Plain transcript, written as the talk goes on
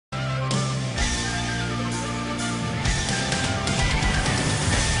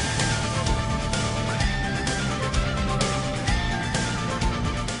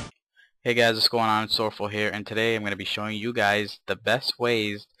Hey guys, what's going on? It's Sorrowfan here, and today I'm going to be showing you guys the best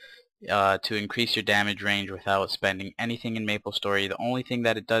ways to increase your damage range without spending anything in MapleStory. The only thing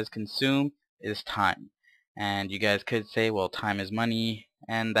that it does consume is time. And you guys could say, well, time is money,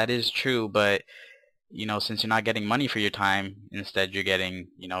 and that is true, but since you're not getting money for your time, instead you're getting,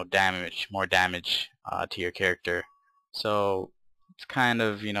 damage, more damage to your character. So it's kind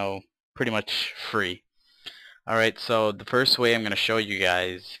of, pretty much free. Alright, so the first way I'm going to show you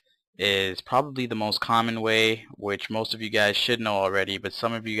guys is probably the most common way, which most of you guys should know already, but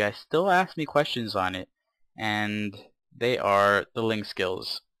some of you guys still ask me questions on it, and they are the link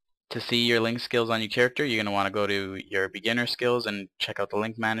skills. To see your link skills on your character, you're going to want to go to your beginner skills and check out the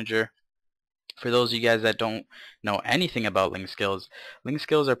link manager. For those of you guys that don't know anything about link skills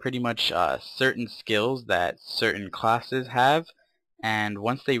are pretty much certain skills that certain classes have, and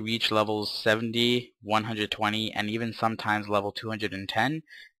once they reach levels 70, 120, and even sometimes level 210,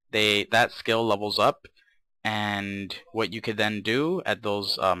 that skill levels up, and what you could then do at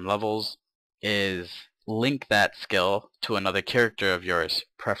those levels is link that skill to another character of yours,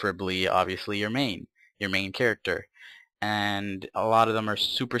 preferably obviously your main character. And a lot of them are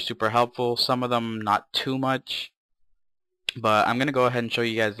super helpful, some of them not too much, but I'm gonna go ahead and show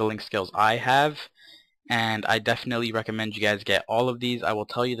you guys the link skills I have, and I definitely recommend you guys get all of these. I will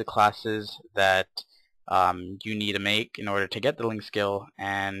tell you the classes that you need to make in order to get the link skill,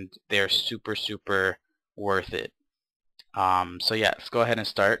 and they're super worth it. So yeah, let's go ahead and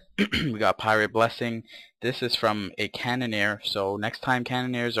start. We got Pirate Blessing. This is from a Cannoneer, so next time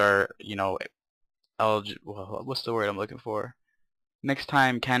Cannoneers are, what's the word I'm looking for? Next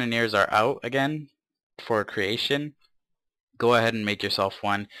time Cannoneers are out again for creation, go ahead and make yourself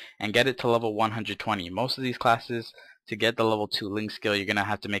one and get it to level 120. Most of these classes, to get the level 2 link skill, you're going to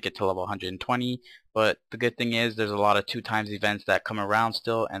have to make it to level 120, but the good thing is there's a lot of 2 times events that come around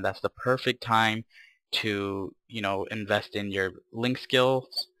still, and that's the perfect time to, invest in your link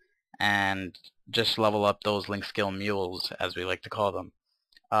skills and just level up those link skill mules, as we like to call them.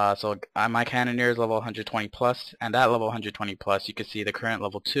 So my Cannoneer is level 120 plus, and at level 120 plus you can see the current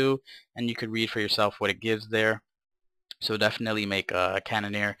level 2, and you could read for yourself what it gives there. So definitely make a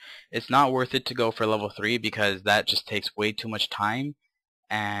Cannoneer. It's not worth it to go for level 3 because that just takes way too much time,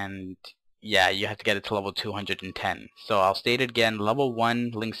 and yeah, you have to get it to level 210. So I'll state it again, level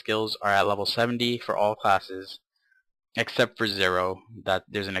 1 link skills are at level 70 for all classes, except for 0. That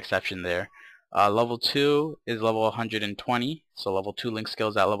there's an exception there. Level 2 is level 120, so level 2 link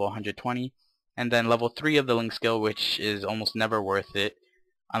skills at level 120. And then level 3 of the link skill, which is almost never worth it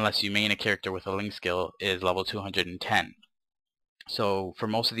unless you main a character with a link skill, is level 210. So for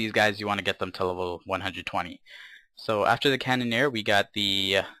most of these guys, you want to get them to level 120. So after the Cannoneer, we got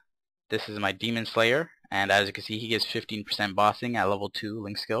this is my Demon Slayer, and as you can see, he gives 15% bossing at level 2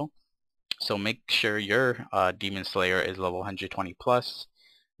 link skill. So make sure your Demon Slayer is level 120 plus.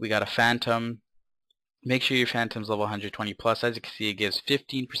 We got a Phantom. Make sure your Phantom's level 120 plus. As you can see, it gives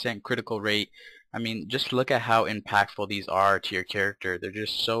 15% critical rate. I mean, just look at how impactful these are to your character. They're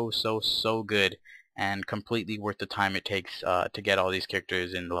just so good, and completely worth the time it takes to get all these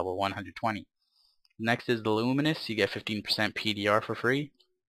characters in level 120. Next is the Luminous. You get 15% PDR for free.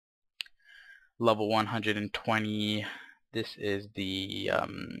 Level 120. This is the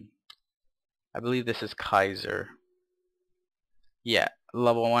I believe this is Kaiser. Yeah,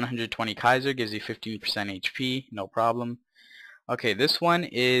 level 120 Kaiser gives you 15% HP, no problem. Okay, this one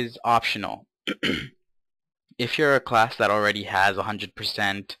is optional. If you're a class that already has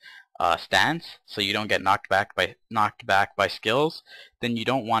 100% stance, so you don't get knocked back by skills, then you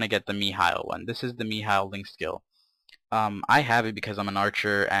don't want to get the Mihail one. This is the Mihail link skill. I have it because I'm an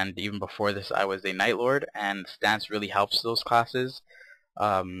archer, and even before this I was a Knight Lord, and stance really helps those classes.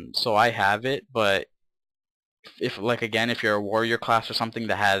 So I have it, but if you're a warrior class or something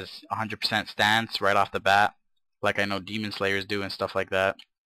that has 100% stance right off the bat, like I know Demon Slayers do and stuff like that,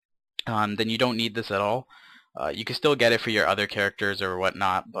 then you don't need this at all. You can still get it for your other characters or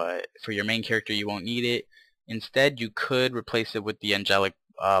whatnot, but for your main character you won't need it. Instead, you could replace it with the Angelic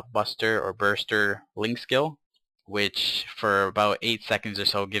Buster or Burster link skill, which for about 8 seconds or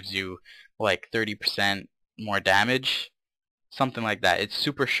so gives you like 30% more damage, something like that. It's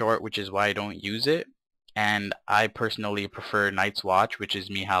super short, which is why I don't use it, and I personally prefer Night's Watch, which is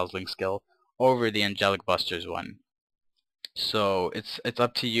Mihail's link skill, over the Angelic Busters one. So it's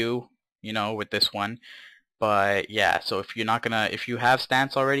up to you, with this one. But yeah, so if you have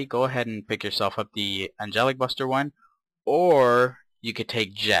stance already, go ahead and pick yourself up the Angelic Buster one, or you could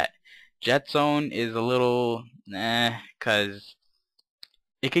take Jet. Jet Zone is a little cause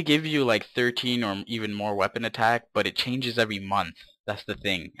it could give you like 13 or even more weapon attack, but it changes every month. That's the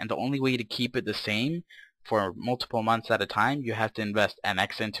thing. And the only way to keep it the same for multiple months at a time, you have to invest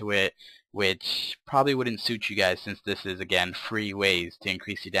NX into it, which probably wouldn't suit you guys since this is, again, free ways to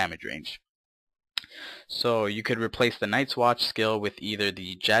increase your damage range. So you could replace the Night's Watch skill with either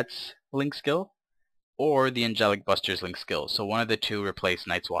the Jet's Link skill or the Angelic Buster's Link skill. So one of the two replace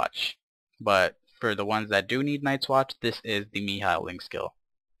Night's Watch. But for the ones that do need Night's Watch, this is the Mihail Link skill.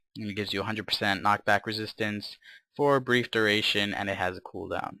 And it gives you 100% knockback resistance for a brief duration, and it has a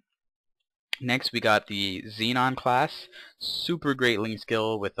cooldown. Next we got the Xenon class. Super great Link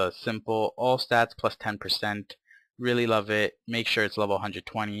skill with a simple all stats plus 10%. Really love it. Make sure it's level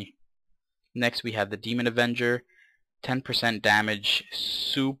 120. Next we have the Demon Avenger. 10% damage.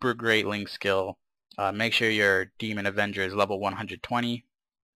 Super great Link skill. Make sure your Demon Avenger is level 120.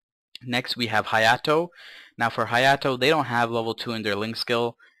 Next we have Hayato. Now for Hayato, they don't have level 2 in their Link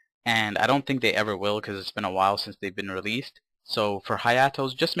skill, and I don't think they ever will because it's been a while since they've been released. So for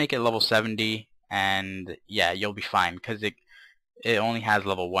Hayato's, just make it level 70, and yeah, you'll be fine because it only has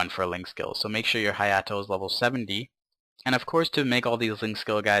level 1 for a Link skill. So make sure your Hayato is level 70. And of course, to make all these Link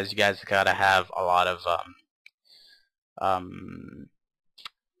skill guys, you guys gotta have a lot of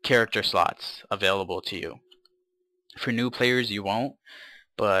character slots available to you. For new players, you won't,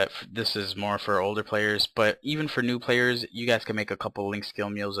 but this is more for older players. But even for new players, you guys can make a couple Link skill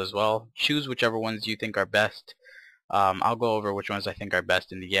meals as well. Choose whichever ones you think are best. I'll go over which ones I think are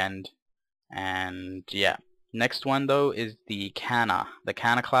best in the end. And yeah, next one though is the Kana. The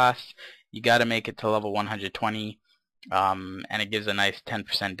Kana class, you gotta make it to level 120, and it gives a nice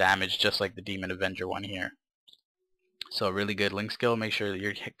 10% damage just like the Demon Avenger one here. So really good Link skill. Make sure that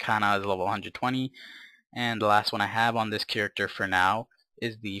your Kana is level 120. And the last one I have on this character for now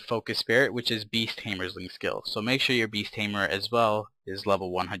is the Focus Spirit, which is Beast Tamer's Link skill. So make sure your Beast Tamer as well is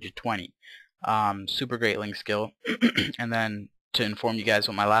level 120. Super great Link skill. And then to inform you guys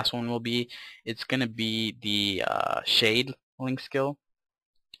what my last one will be, it's going to be the Shade Link skill,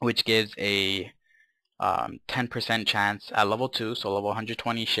 which gives a 10% chance at level 2, so level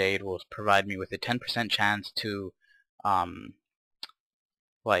 120 Shade will provide me with a 10% chance to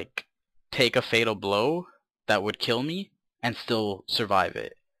like take a fatal blow that would kill me and still survive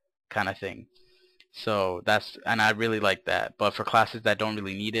it, kind of thing. So that's, and I really like that. But for classes that don't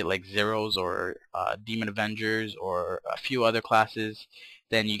really need it, like Zeros or Demon Avengers or a few other classes,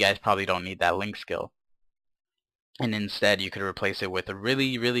 then you guys probably don't need that Link skill. And instead you could replace it with a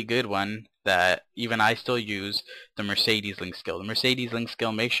really, really good one that even I still use, the Mercedes Link skill. The Mercedes Link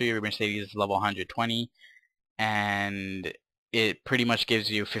skill, make sure your Mercedes is level 120, and it pretty much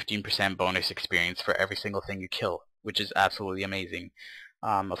gives you 15% bonus experience for every single thing you kill, which is absolutely amazing.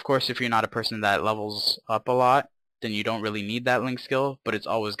 Of course, if you're not a person that levels up a lot, then you don't really need that Link skill, but it's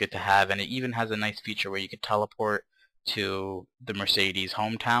always good to have, and it even has a nice feature where you could teleport to the Mercedes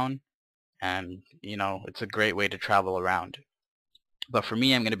hometown, and you know, it's a great way to travel around. But for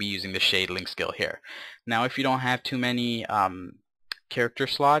me, I'm going to be using the Shade Link skill here. Now, if you don't have too many character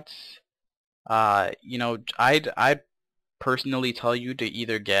slots, you know, I'd personally tell you to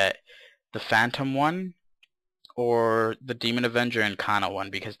either get the Phantom one or the Demon Avenger and Kana one,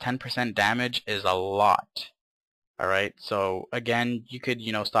 because 10% damage is a lot. Alright, so again, you could,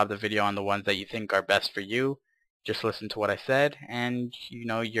 you know, stop the video on the ones that you think are best for you. Just listen to what I said, and you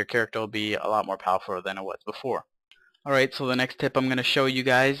know, your character will be a lot more powerful than it was before. Alright, so the next tip I'm going to show you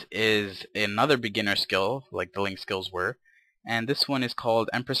guys is another beginner skill, like the Link skills were. And this one is called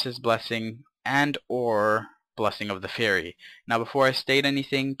Empress's Blessing and or Blessing of the Fairy. Now before I state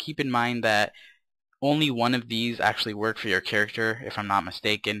anything, keep in mind that only one of these actually work for your character, if I'm not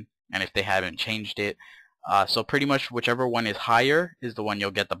mistaken, and if they haven't changed it. So pretty much whichever one is higher is the one you'll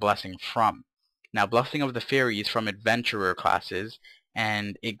get the blessing from. Now Blessing of the Fairy is from Adventurer classes,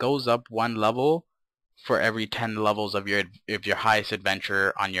 and it goes up 1 level for every 10 levels of your highest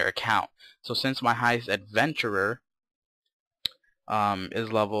adventurer on your account. So since my highest adventurer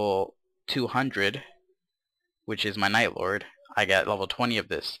is level 200, which is my Night Lord, I get level 20 of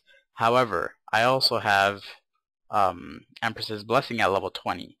this. However, I also have Empress's Blessing at level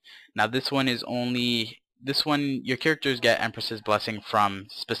 20. Now this one, your characters get Empress's Blessing from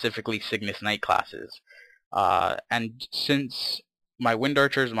specifically Cygnus Knight classes. And since my Wind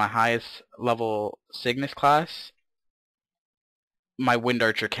Archer is my highest level Cygnus class, my Wind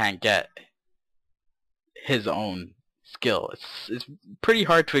Archer can't get his own skill. It's pretty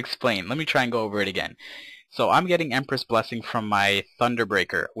hard to explain. Let me try and go over it again. So I'm getting Empress Blessing from my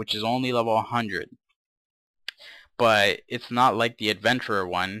Thunderbreaker, which is only level 100. But it's not like the Adventurer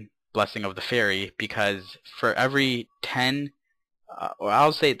one, Blessing of the Fairy, because for every 10, or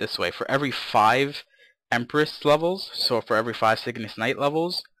I'll say it this way, for every 5 Empress levels. So for every 5 Cygnus Knight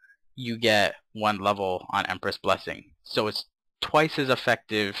levels, you get 1 level on Empress Blessing. So it's twice as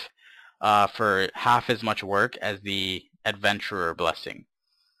effective for half as much work as the Adventurer Blessing.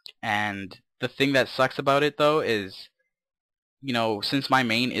 And the thing that sucks about it though is, you know, since my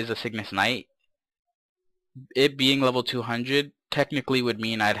main is a Cygnus Knight, it being level 200 technically would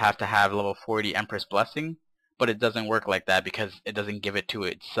mean I'd have to have level 40 Empress Blessing, but it doesn't work like that because it doesn't give it to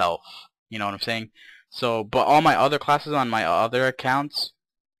itself. You know what I'm saying? So, but all my other classes on my other accounts,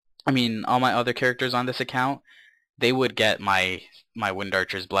 I mean, all my other characters on this account, they would get my Wind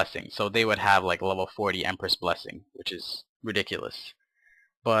Archer's Blessing. So they would have like level 40 Empress Blessing, which is ridiculous.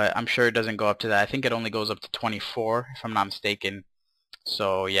 But I'm sure it doesn't go up to that. I think it only goes up to 24, if I'm not mistaken.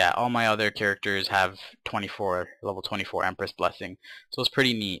 So yeah, all my other characters have level 24 Empress Blessing. So it's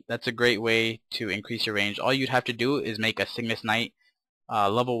pretty neat. That's a great way to increase your range. All you'd have to do is make a Cygnus Knight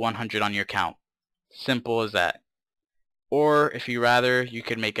level 100 on your account. Simple as that. Or if you rather, you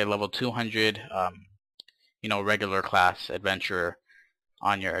could make a level 200 you know, regular class adventurer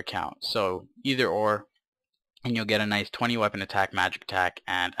on your account. So either or, and you'll get a nice 20 weapon attack, magic attack,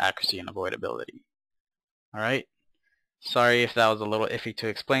 and accuracy and avoidability. Alright? Sorry if that was a little iffy to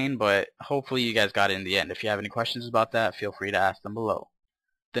explain, but hopefully you guys got it in the end. If you have any questions about that, feel free to ask them below.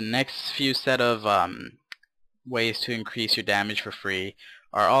 The next few set of ways to increase your damage for free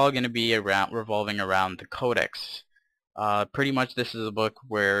are all going to be revolving around the Codex. Pretty much this is a book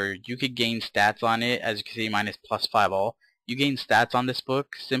where you could gain stats on it. As you can see, mine is +5 all. You gain stats on this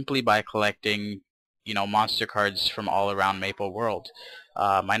book simply by collecting, you know, monster cards from all around Maple World.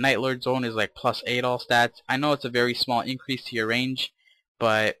 My Night Lord Zone is like +8 all stats. I know it's a very small increase to your range,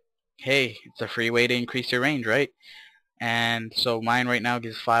 but hey, it's a free way to increase your range, right? And so mine right now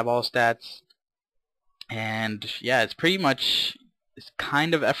gives 5 all stats. And yeah, it's pretty much, it's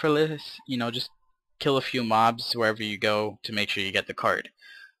kind of effortless, you know, just kill a few mobs wherever you go to make sure you get the card.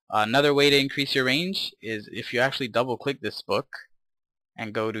 Another way to increase your range is if you actually double click this book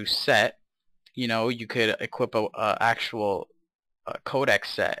and go to set, you know, you could equip a actual Codex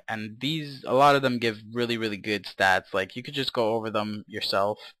set, and these, a lot of them give really good stats. Like, you could just go over them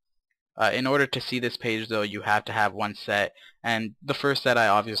yourself. In order to see this page though, you have to have one set, and the first set I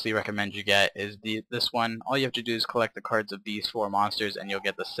obviously recommend you get is this one. All you have to do is collect the cards of these 4 monsters and you'll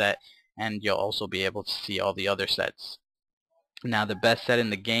get the set, and you'll also be able to see all the other sets. Now the best set in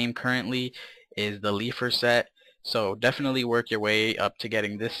the game currently is the Leafer set, so definitely work your way up to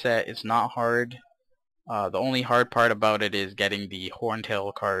getting this set. It's not hard. The only hard part about it is getting the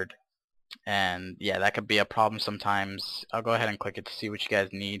Horntail card, and yeah, that could be a problem sometimes. I'll go ahead and click it to see what you guys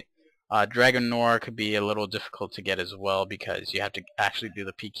need. Dragon Noir could be a little difficult to get as well because you have to actually do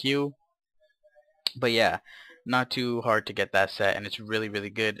the PQ. But yeah, not too hard to get that set, and it's really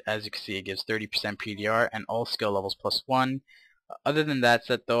good. As you can see, it gives 30% PDR and all skill levels +1. Other than that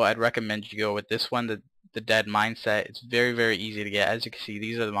set though, I'd recommend you go with this one, the Dead Mindset. It's very easy to get. As you can see,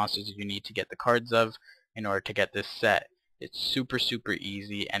 these are the monsters that you need to get the cards of in order to get this set. It's super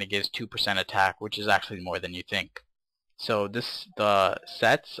easy, and it gives 2% attack, which is actually more than you think. So the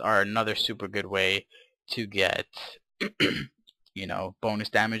sets are another super good way to get you know, bonus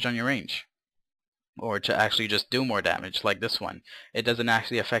damage on your range, or to actually just do more damage, like this one. It doesn't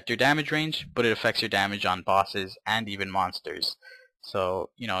actually affect your damage range, but it affects your damage on bosses and even monsters. So,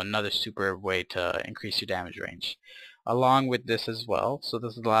 you know, another super way to increase your damage range. Along with this as well, so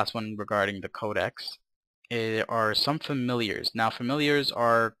this is the last one regarding the Codex, are some familiars. Now familiars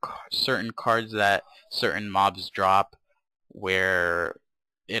are certain cards that certain mobs drop, where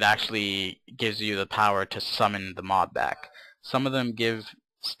it actually gives you the power to summon the mob back. Some of them give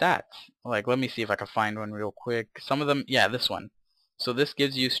stats. Like, let me see if I can find one real quick. Some of them, yeah, this one. So this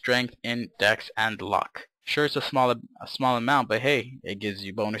gives you strength, int, dex, and luck. Sure, it's a small amount, but hey, it gives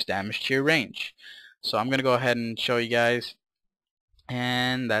you bonus damage to your range. So I'm gonna go ahead and show you guys,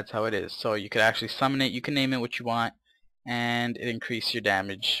 and that's how it is. So you could actually summon it. You can name it what you want, and it increases your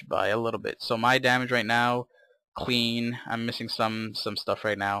damage by a little bit. So my damage right now, clean, I'm missing some stuff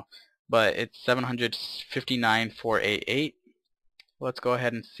right now, but it's 759,488. Let's go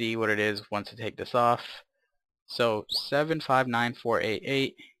ahead and see what it is once I take this off. So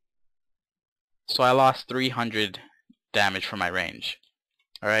 759,488. So I lost 300 damage from my range.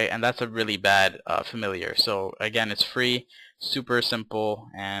 Alright, and that's a really bad familiar. So again, it's free, super simple,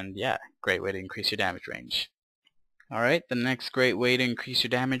 and yeah, great way to increase your damage range. Alright, the next great way to increase your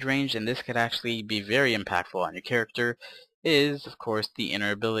damage range, and this could actually be very impactful on your character, is of course the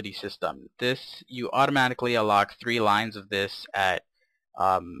inner ability system. This, you automatically unlock 3 lines of this at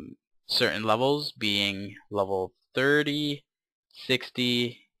certain levels, being level 30,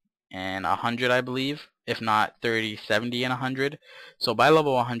 60, and 100, I believe. if not 30, 70, and 100. So by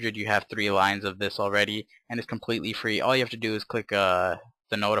level 100 you have 3 lines of this already, and it's completely free. All you have to do is click the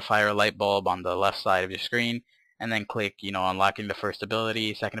notifier light bulb on the left side of your screen, and then click, unlocking the first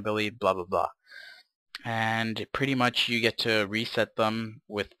ability, second ability, blah blah blah. And pretty much you get to reset them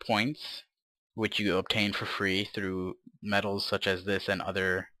with points, which you obtain for free through medals such as this and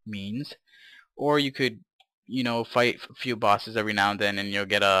other means. Or you could, fight a few bosses every now and then, and you'll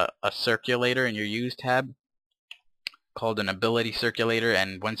get a circulator in your use tab called an ability circulator,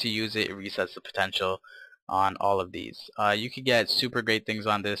 and once you use it, it resets the potential on all of these. You could get super great things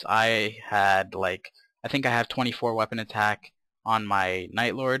on this. I think I have 24 weapon attack on my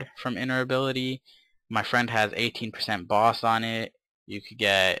Night Lord from inner ability. My friend has 18% boss on it. You could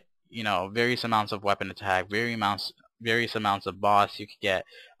get, various amounts of weapon attack, various amounts of boss. You could get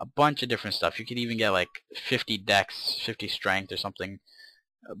a bunch of different stuff. You could even get like 50 dex, 50 strength or something.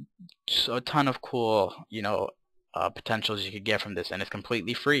 So a ton of cool, potentials you could get from this, and it's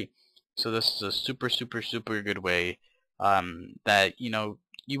completely free. So this is a super good way that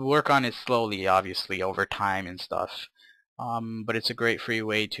you work on it slowly, obviously over time and stuff, but it's a great free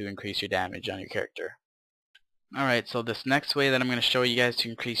way to increase your damage on your character. Alright, so this next way that I'm going to show you guys to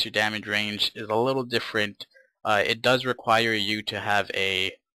increase your damage range is a little different. It does require you to have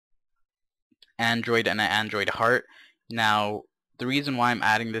a Android and an Android Heart. Now, the reason why I'm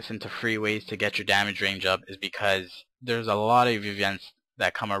adding this into free ways to get your damage range up is because there's a lot of events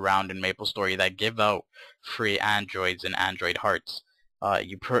that come around in MapleStory that give out free Androids and Android Hearts.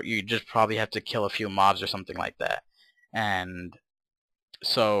 You just probably have to kill a few mobs or something like that. And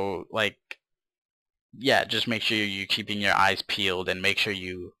so, yeah, just make sure you're keeping your eyes peeled and make sure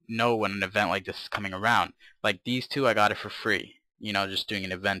you know when an event like this is coming around. Like these two, I got it for free, just doing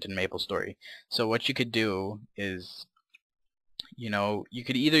an event in MapleStory. So what you could do is, you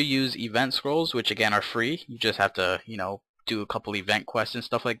could either use event scrolls, which again are free. You just have to, do a couple event quests and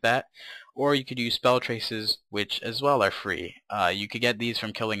stuff like that. Or you could use spell traces, which as well are free. You could get these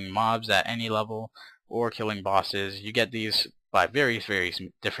from killing mobs at any level or killing bosses. You get these by various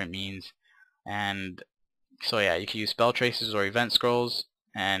different means. And so yeah, you can use spell traces or event scrolls,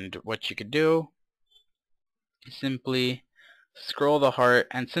 and what you could do is simply scroll the heart,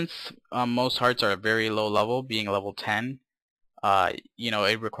 and since most hearts are very low level, being level 10,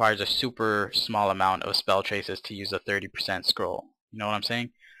 it requires a super small amount of spell traces to use a 30% scroll. You know what I'm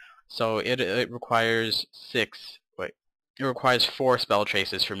saying? So it requires it requires 4 spell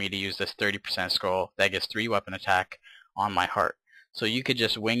traces for me to use this 30% scroll that gets 3 weapon attack on my heart. So you could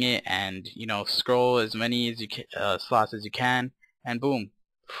just wing it and, scroll as many as slots as you can, and boom,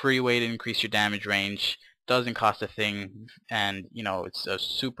 free way to increase your damage range. Doesn't cost a thing, and it's a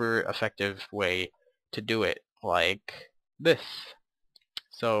super effective way to do it, like this.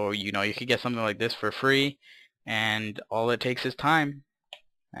 So you could get something like this for free, and all it takes is time.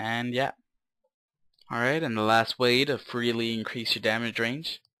 And yeah. Alright, and the last way to freely increase your damage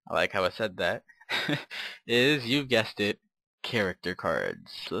range, I like how I said that, is, you've guessed it, character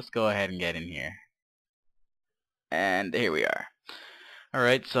cards. Let's go ahead and get in here. And here we are.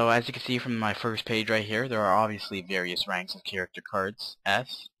 Alright, so as you can see from my first page right here, there are obviously various ranks of character cards.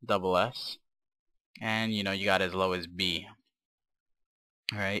 S, double S, and you got as low as B.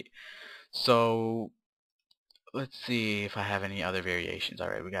 Alright, so let's see if I have any other variations.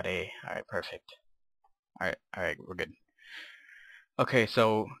 Alright, we got A. Alright, perfect. Alright, we're good. Okay,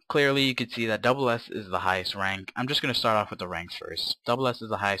 so clearly you could see that double S is the highest rank. I'm just going to start off with the ranks first. Double S is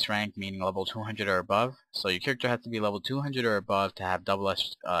the highest rank, meaning level 200 or above. So your character has to be level 200 or above to have double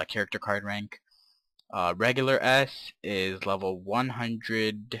S character card rank. Regular S is level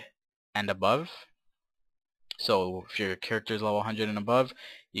 100 and above. So if your character is level 100 and above,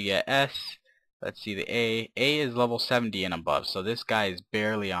 you get S. Let's see the A. A is level 70 and above. So this guy is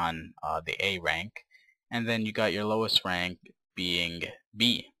barely on the A rank. And then you got your lowest rank being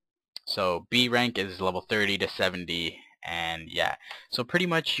B. So B rank is level 30 to 70, and yeah. So pretty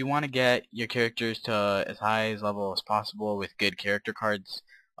much you want to get your characters to as high as level as possible with good character cards.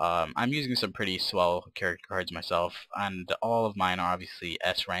 I'm using some pretty swell character cards myself, and all of mine are obviously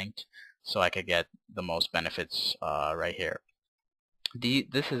S ranked, so I could get the most benefits right here.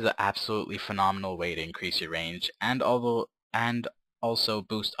 This is an absolutely phenomenal way to increase your range, and also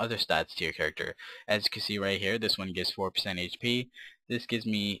boost other stats to your character. As you can see right here, this one gives 4% HP, this gives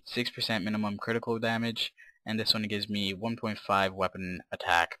me 6% minimum critical damage, and this one gives me 1.5 weapon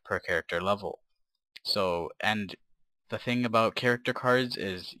attack per character level. So, and the thing about character cards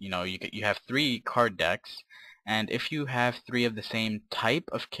is, you have 3 card decks, and if you have 3 of the same type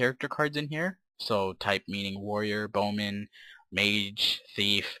of character cards in here, so type meaning warrior, bowman, mage,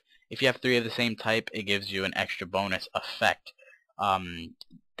 thief, if you have 3 of the same type, it gives you an extra bonus effect.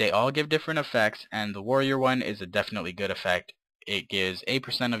 They all give different effects, and the warrior one is a definitely good effect. It gives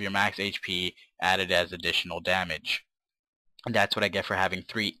 8% of your max HP added as additional damage. And that's what I get for having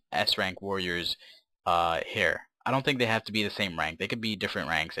 3 S rank warriors here. I don't think they have to be the same rank. They could be different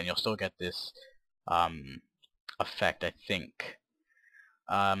ranks, and you'll still get this effect, I think.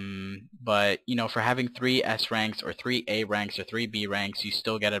 But you know, for having 3 S ranks or 3 A ranks or 3 B ranks, you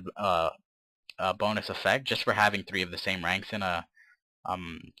still get a bonus effect just for having 3 of the same ranks in a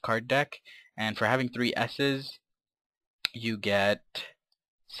card deck. And for having 3 S's, you get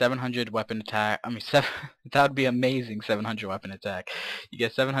 700 weapon attack. I mean, that would be amazing. 700 weapon attack. You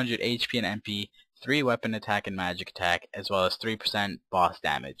get 700 HP and MP, 3 weapon attack and magic attack, as well as 3% boss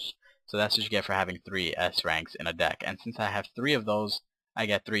damage. So that's what you get for having 3 S ranks in a deck. And since I have 3 of those, I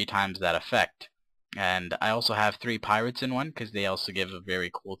get 3 times that effect. And I also have 3 pirates in one because they also give a very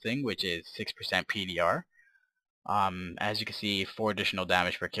cool thing, which is 6% PDR. As you can see, 4 additional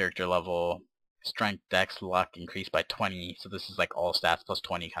damage per character level. Strength, Dex, Luck increased by 20, so this is like all stats plus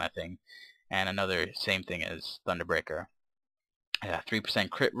 20 kind of thing. And another same thing as Thunderbreaker. 3%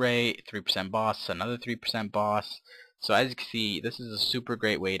 crit rate, 3% boss, another 3% boss. So as you can see, this is a super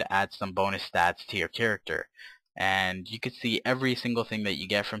great way to add some bonus stats to your character. And you could see every single thing that you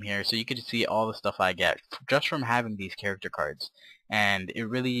get from here, so you could see all the stuff I get just from having these character cards. And it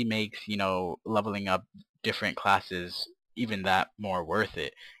really makes, you know, leveling up different classes even that more worth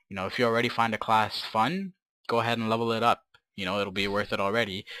it. You know, if you already find a class fun, go ahead and level it up. You know, it'll be worth it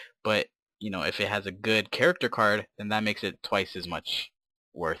already. But, you know, if it has a good character card, then that makes it twice as much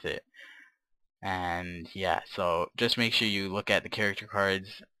worth it. And yeah, so just make sure you look at the character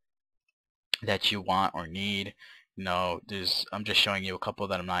cards that you want or need. You know, I'm just showing you a couple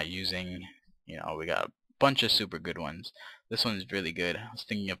that I'm not using. You know, we got a bunch of super good ones. This one's really good. I was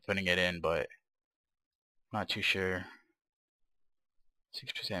thinking of putting it in, but not too sure.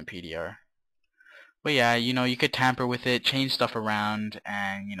 6% PDR. But yeah, you know, you could tamper with it, change stuff around,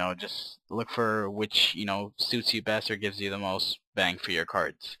 and, you know, just look for which, you know, suits you best or gives you the most bang for your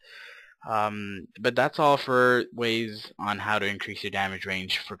cards. But that's all for ways on how to increase your damage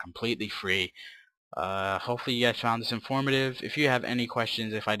range for completely free. Hopefully you guys found this informative. If you have any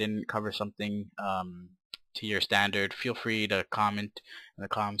questions, if I didn't cover something to your standard, feel free to comment in the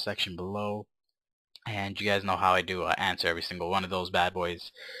comment section below. And you guys know how I do answer every single one of those bad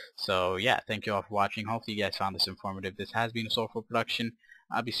boys. So yeah, thank you all for watching. Hopefully you guys found this informative. This has been a Sorrowfan production.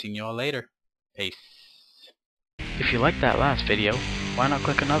 I'll be seeing you all later. Peace. If you liked that last video, why not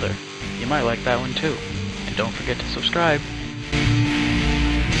click another? You might like that one too. And don't forget to subscribe.